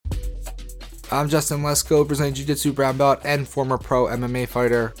I'm Justin Lesko, Brazilian Jiu-Jitsu brown belt and former pro MMA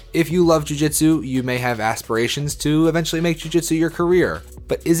fighter. If you love Jiu-Jitsu, you may have aspirations to eventually make Jiu-Jitsu your career.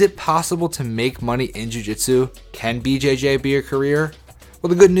 But is it possible to make money in Jiu-Jitsu? Can BJJ be a career? Well,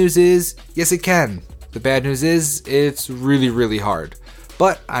 the good news is, yes it can. The bad news is, it's really hard.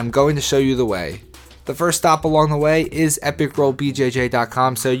 But I'm going to show you the way. The first stop along the way is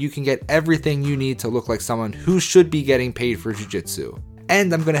epicrollbjj.com, so you can get everything you need to look like someone who should be getting paid for Jiu-Jitsu.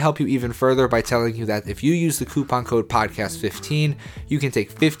 And I'm going to help you even further by telling you that if you use the coupon code podcast15, you can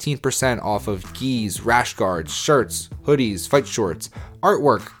take 15% off of gis, rash guards, shirts, hoodies, fight shorts,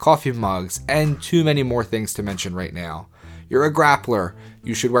 artwork, coffee mugs, and too many more things to mention right now. You're a grappler.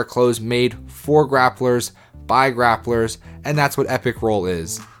 You should wear clothes made for grapplers, by grapplers, and that's what Epic Roll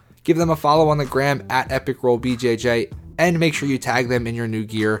is. Give them a follow on the gram at epicrollbjj and make sure you tag them in your new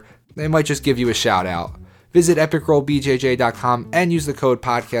gear. They might just give you a shout out. Visit epicrollbjj.com and use the code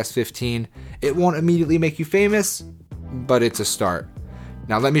podcast15. It won't immediately make you famous, but it's a start.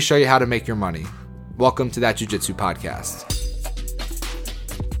 Now let me show you how to make your money. Welcome to That Jiu-Jitsu Podcast.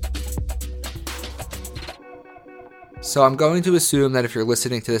 So I'm going to assume that if you're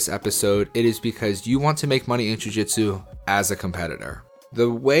listening to this episode, it is because you want to make money in Jiu-Jitsu as a competitor. The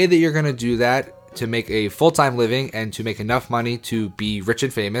way that you're going to do that to make a full-time living and to make enough money to be rich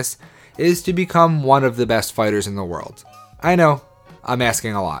and famous is to become one of the best fighters in the world. I know, I'm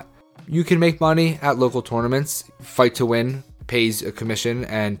asking a lot. You can make money at local tournaments. Fight to Win pays a commission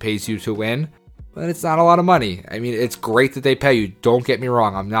and pays you to win, but it's not a lot of money. I mean, it's great that they pay you. Don't get me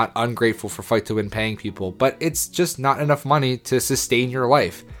wrong. I'm not ungrateful for Fight to Win paying people, but it's just not enough money to sustain your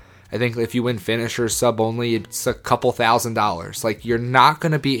life. I think if you win finishers sub only, it's a couple $1,000s. Like, you're not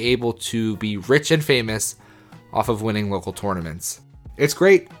going to be able to be rich and famous off of winning local tournaments. It's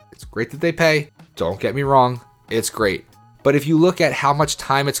great. It's great that they pay. Don't get me wrong. It's great. But if you look at how much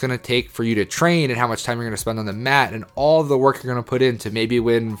time it's going to take for you to train and how much time you're going to spend on the mat and all of the work you're going to put in to maybe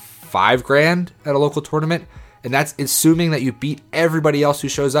win $5,000 at a local tournament, and that's assuming that you beat everybody else who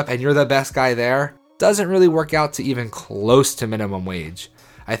shows up and you're the best guy there, doesn't really work out to even close to minimum wage.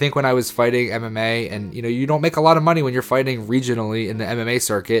 I think when I was fighting MMA, and you don't make a lot of money when you're fighting regionally in the MMA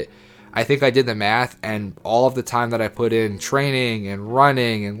circuit, I think I did the math, and all of the time that I put in training and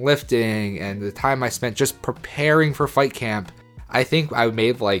running and lifting and the time I spent just preparing for fight camp, I think I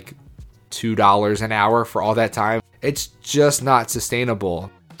made like $2 an hour for all that time. It's just not sustainable.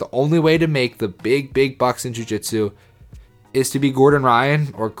 The only way to make the big bucks in Jiu-Jitsu is to be Gordon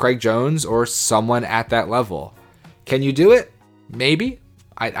Ryan or Craig Jones or someone at that level. Can you do it? Maybe.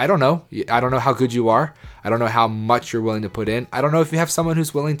 I don't know. I don't know how good you are. I don't know how much you're willing to put in. I don't know if you have someone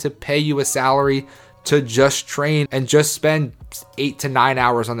who's willing to pay you a salary to just train and just spend 8 to 9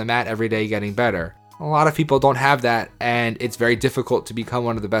 hours on the mat every day getting better. A lot of people don't have that, and it's very difficult to become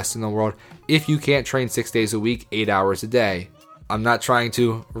one of the best in the world if you can't train 6 days a week, 8 hours a day. I'm not trying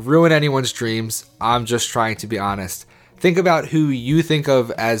to ruin anyone's dreams. I'm just trying to be honest. Think about who you think of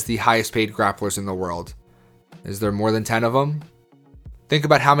as the highest paid grapplers in the world. Is there more than 10 of them? Think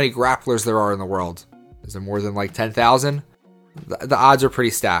about how many grapplers there are in the world. Is there more than like 10,000? The odds are pretty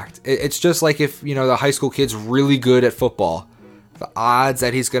stacked. It's just like if, the high school kid's really good at football. The odds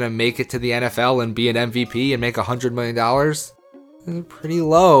that he's going to make it to the NFL and be an MVP and make $100 million are pretty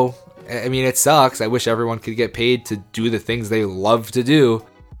low. I mean, it sucks. I wish everyone could get paid to do the things they love to do.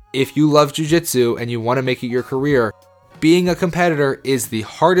 If you love Jiu-Jitsu and you want to make it your career, being a competitor is the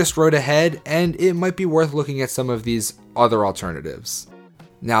hardest road ahead, and it might be worth looking at some of these other alternatives.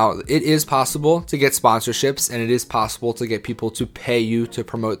 Now, it is possible to get sponsorships, and it is possible to get people to pay you to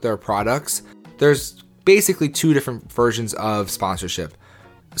promote their products. There's basically two different versions of sponsorship: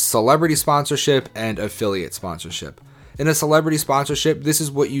 celebrity sponsorship and affiliate sponsorship. In a celebrity sponsorship, this is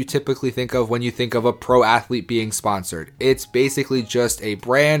what you typically think of when you think of a pro athlete being sponsored. It's basically just a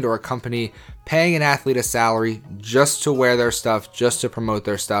brand or a company paying an athlete a salary just to wear their stuff, just to promote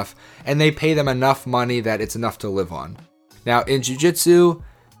their stuff, and they pay them enough money that it's enough to live on. Now, in Jiu-Jitsu,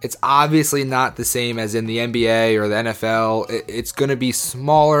 it's obviously not the same as in the NBA or the NFL. It's going to be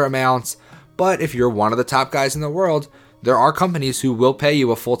smaller amounts, but if you're one of the top guys in the world, there are companies who will pay you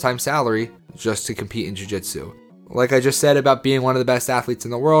a full-time salary just to compete in Jiu-Jitsu. Like I just said about being one of the best athletes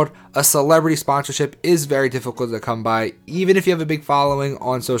in the world, a celebrity sponsorship is very difficult to come by, even if you have a big following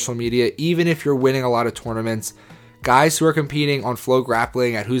on social media, even if you're winning a lot of tournaments. Guys who are competing on Flow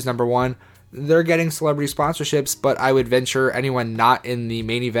Grappling at Who's Number One, they're getting celebrity sponsorships, but I would venture anyone not in the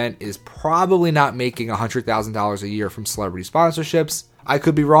main event is probably not making $100,000 a year from celebrity sponsorships. I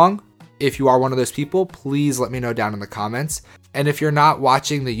could be wrong. If you are one of those people, please let me know down in the comments. And if you're not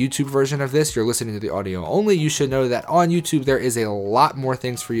watching the YouTube version of this, you're listening to the audio only, you should know that on YouTube there is a lot more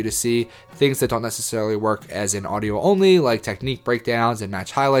things for you to see, things that don't necessarily work as in audio only, like technique breakdowns and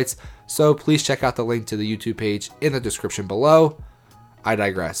match highlights. So please check out the link to the YouTube page in the description below. I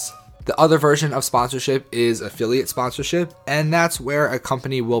digress. The other version of sponsorship is affiliate sponsorship, and that's where a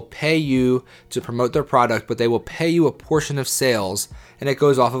company will pay you to promote their product, but they will pay you a portion of sales, and it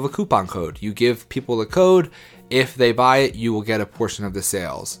goes off of a coupon code. You give people the code. If they buy it, you will get a portion of the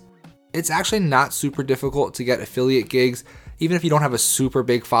sales. It's actually not super difficult to get affiliate gigs, even if you don't have a super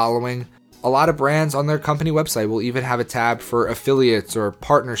big following. A lot of brands on their company website will even have a tab for affiliates or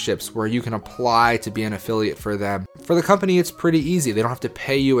partnerships where you can apply to be an affiliate for them. For the company, it's pretty easy. They don't have to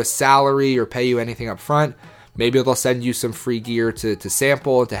pay you a salary or pay you anything up front. Maybe they'll send you some free gear to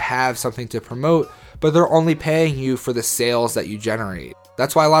sample, to have something to promote, but they're only paying you for the sales that you generate.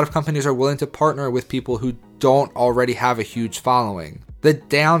 That's why a lot of companies are willing to partner with people who don't already have a huge following. The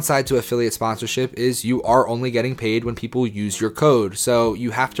downside to affiliate sponsorship is you are only getting paid when people use your code. So you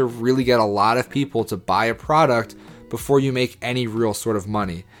have to really get a lot of people to buy a product before you make any real sort of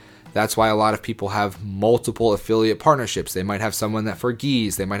money. That's why a lot of people have multiple affiliate partnerships. They might have someone that for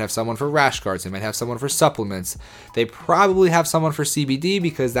gis, they might have someone for rash guards, they might have someone for supplements. They probably have someone for CBD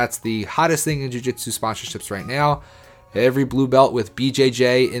because that's the hottest thing in jiu-jitsu sponsorships right now. Every blue belt with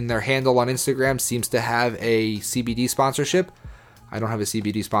BJJ in their handle on Instagram seems to have a CBD sponsorship. I don't have a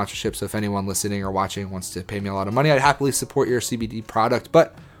CBD sponsorship, so if anyone listening or watching wants to pay me a lot of money, I'd happily support your CBD product,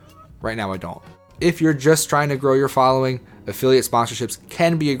 but right now I don't. If you're just trying to grow your following, affiliate sponsorships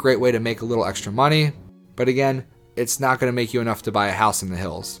can be a great way to make a little extra money, but again, it's not going to make you enough to buy a house in the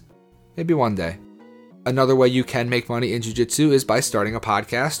hills. Maybe one day. Another way you can make money in jiu-jitsu is by starting a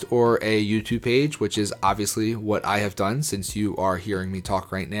podcast or a YouTube page, which is obviously what I have done since you are hearing me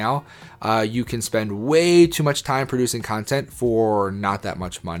talk right now. You can spend way too much time producing content for not that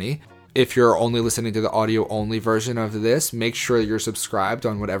much money. If you're only listening to the audio-only version of this, make sure you're subscribed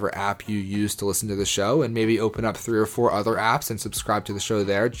on whatever app you use to listen to the show, and maybe open up 3 or 4 other apps and subscribe to the show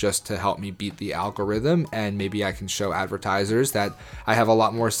there just to help me beat the algorithm, and maybe I can show advertisers that I have a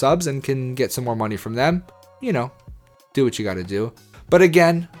lot more subs and can get some more money from them. You know, do what you gotta do. But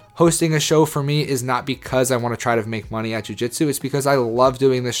again, hosting a show for me is not because I want to try to make money at jiu-jitsu. It's because I love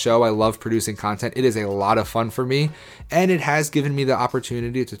doing this show. I love producing content. It is a lot of fun for me, and it has given me the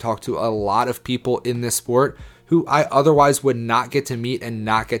opportunity to talk to a lot of people in this sport who I otherwise would not get to meet and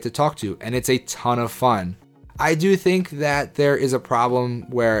not get to talk to, and it's a ton of fun. I do think that there is a problem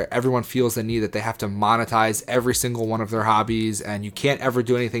where everyone feels the need that they have to monetize every single one of their hobbies, and you can't ever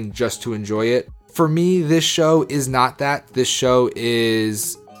do anything just to enjoy it. For me, this show is not that. This show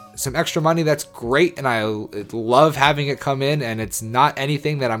is some extra money that's great, and I love having it come in, and it's not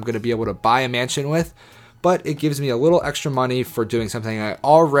anything that I'm going to be able to buy a mansion with, but it gives me a little extra money for doing something I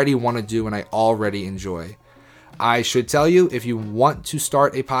already want to do and I already enjoy. I should tell you, if you want to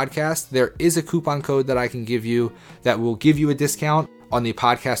start a podcast, there is a coupon code that I can give you that will give you a discount on the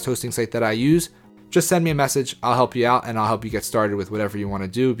podcast hosting site that I use. Just send me a message, I'll help you out, and I'll help you get started with whatever you want to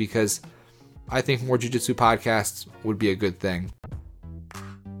do, because I think more jiu-jitsu podcasts would be a good thing.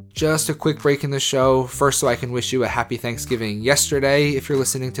 Just a quick break in the show. First, so I can wish you a happy Thanksgiving yesterday if you're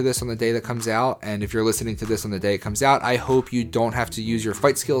listening to this on the day that comes out. And if you're listening to this on the day it comes out, I hope you don't have to use your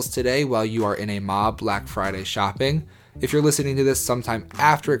fight skills today while you are in a mob Black Friday shopping. If you're listening to this sometime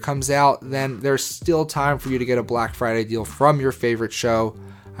after it comes out, then there's still time for you to get a Black Friday deal from your favorite show.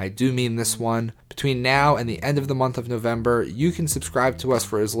 I do mean this one. Between now and the end of the month of November, you can subscribe to us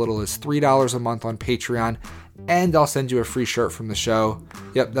for as little as $3 a month on Patreon, and I'll send you a free shirt from the show.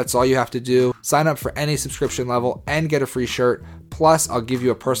 Yep, that's all you have to do. Sign up for any subscription level and get a free shirt. Plus, I'll give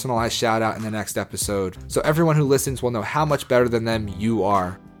you a personalized shout out in the next episode, so everyone who listens will know how much better than them you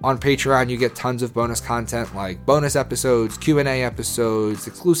are. On Patreon, you get tons of bonus content like bonus episodes, Q&A episodes,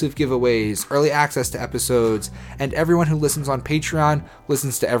 exclusive giveaways, early access to episodes, and everyone who listens on Patreon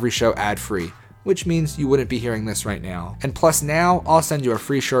listens to every show ad-free, which means you wouldn't be hearing this right now. And plus now, I'll send you a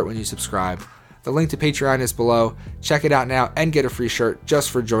free shirt when you subscribe. The link to Patreon is below. Check it out now and get a free shirt just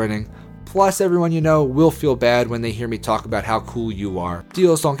for joining. Plus, everyone you know will feel bad when they hear me talk about how cool you are.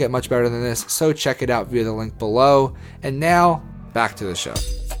 Deals don't get much better than this, so check it out via the link below. And now, back to the show.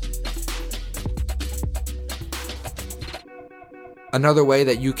 Another way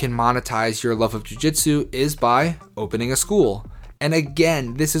that you can monetize your love of jiu-jitsu is by opening a school. And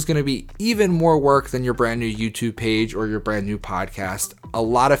again, this is going to be even more work than your brand new YouTube page or your brand new podcast. A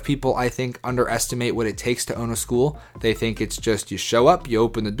lot of people, I think, underestimate what it takes to own a school. They think it's just you show up, you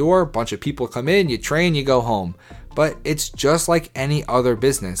open the door, a bunch of people come in, you train, you go home. But it's just like any other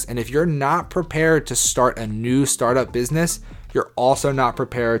business. And if you're not prepared to start a new startup business, you're also not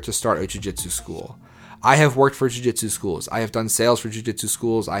prepared to start a jiu-jitsu school. I have worked for jiu-jitsu schools. I have done sales for jiu-jitsu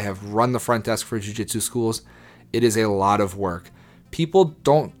schools. I have run the front desk for jiu-jitsu schools. It is a lot of work. People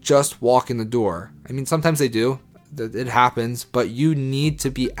don't just walk in the door. I mean, sometimes they do. It happens, but you need to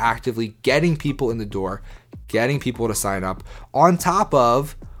be actively getting people in the door, getting people to sign up, on top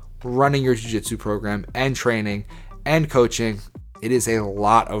of running your jiu-jitsu program and training and coaching. It is a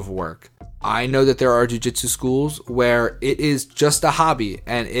lot of work. I know that there are jiu-jitsu schools where it is just a hobby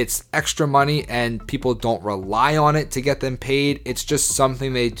and it's extra money and people don't rely on it to get them paid. It's just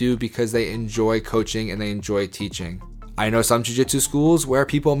something they do because they enjoy coaching and they enjoy teaching. I know some jiu-jitsu schools where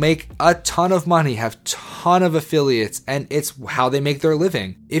people make a ton of money, have a ton of affiliates, and it's how they make their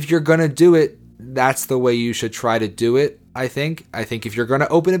living. If you're going to do it, that's the way you should try to do it. I think if you're going to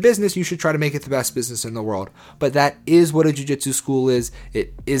open a business, you should try to make it the best business in the world. But that is what a jiu-jitsu school is.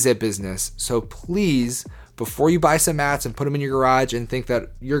 It is a business. So please, before you buy some mats and put them in your garage and think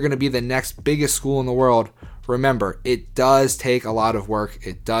that you're going to be the next biggest school in the world, remember, it does take a lot of work.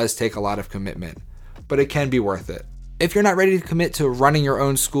 It does take a lot of commitment, but it can be worth it. If you're not ready to commit to running your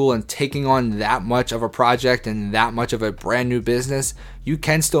own school and taking on that much of a project and that much of a brand new business, you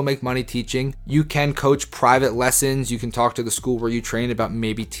can still make money teaching. You can coach private lessons. You can talk to the school where you train about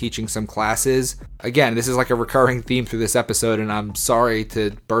maybe teaching some classes. Again, this is like a recurring theme through this episode, and I'm sorry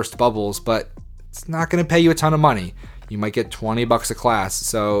to burst bubbles, but it's not going to pay you a ton of money. You might get $20 a class.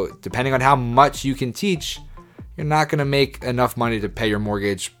 So depending on how much you can teach, you're not going to make enough money to pay your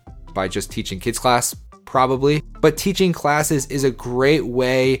mortgage by just teaching kids class. Probably, but teaching classes is a great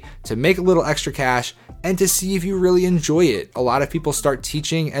way to make a little extra cash and to see if you really enjoy it. A lot of people start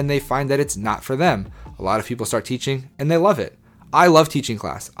teaching and they find that it's not for them. A lot of people start teaching and they love it. I love teaching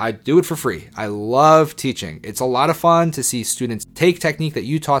class. I do it for free. I love teaching. It's a lot of fun to see students take technique that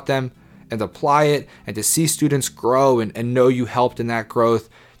you taught them and apply it, and to see students grow and know you helped in that growth.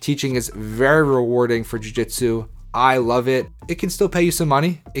 Teaching is very rewarding for jiu-jitsu. I love it. It can still pay you some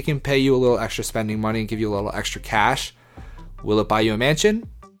money. It can pay you a little extra spending money and give you a little extra cash. Will it buy you a mansion?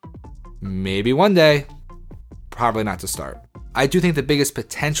 Maybe one day. Probably not to start. I do think the biggest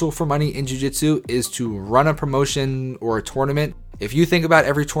potential for money in jiu-jitsu is to run a promotion or a tournament. If you think about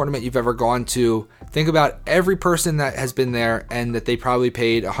every tournament you've ever gone to, think about every person that has been there and that they probably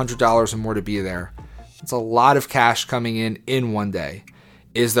paid $100 or more to be there. It's a lot of cash coming in one day.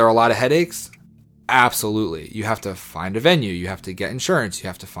 Is there a lot of headaches? Absolutely. You have to find a venue. You have to get insurance. You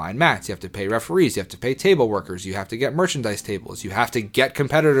have to find mats. You have to pay referees. You have to pay table workers. You have to get merchandise tables. You have to get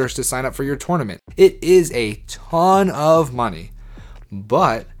competitors to sign up for your tournament. It is a ton of money.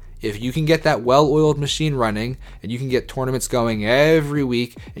 But if you can get that well-oiled machine running and you can get tournaments going every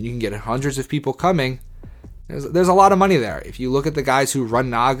week and you can get hundreds of people coming, there's a lot of money there. If you look at the guys who run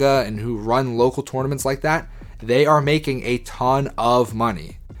Naga and who run local tournaments like that, they are making a ton of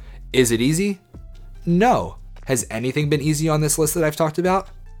money. Is it easy? No. Has anything been easy on this list that I've talked about?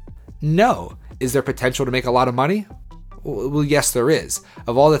 No. Is there potential to make a lot of money? Well, yes, there is.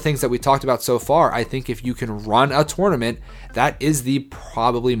 Of all the things that we talked about so far, I think if you can run a tournament, that is the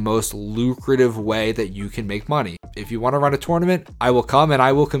probably most lucrative way that you can make money. If you want to run a tournament, I will come and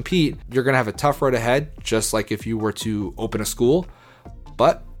I will compete. You're going to have a tough road ahead, just like if you were to open a school.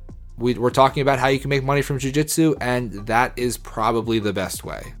 But we're talking about how you can make money from jiu-jitsu, and that is probably the best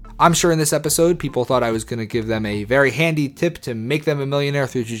way. I'm sure in this episode, people thought I was going to give them a very handy tip to make them a millionaire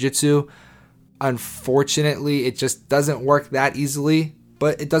through jiu-jitsu. Unfortunately, it just doesn't work that easily,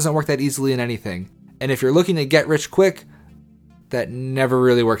 but it doesn't work that easily in anything. And if you're looking to get rich quick, that never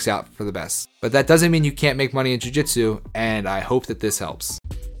really works out for the best. But that doesn't mean you can't make money in jiu-jitsu, and I hope that this helps.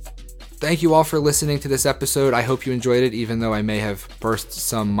 Thank you all for listening to this episode. I hope you enjoyed it, even though I may have burst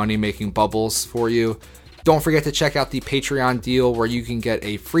some money-making bubbles for you. Don't forget to check out the Patreon deal where you can get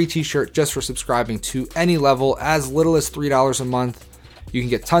a free t-shirt just for subscribing to any level as little as $3 a month. You can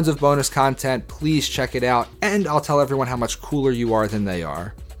get tons of bonus content. Please check it out, and I'll tell everyone how much cooler you are than they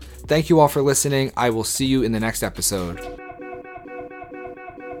are. Thank you all for listening. I will see you in the next episode.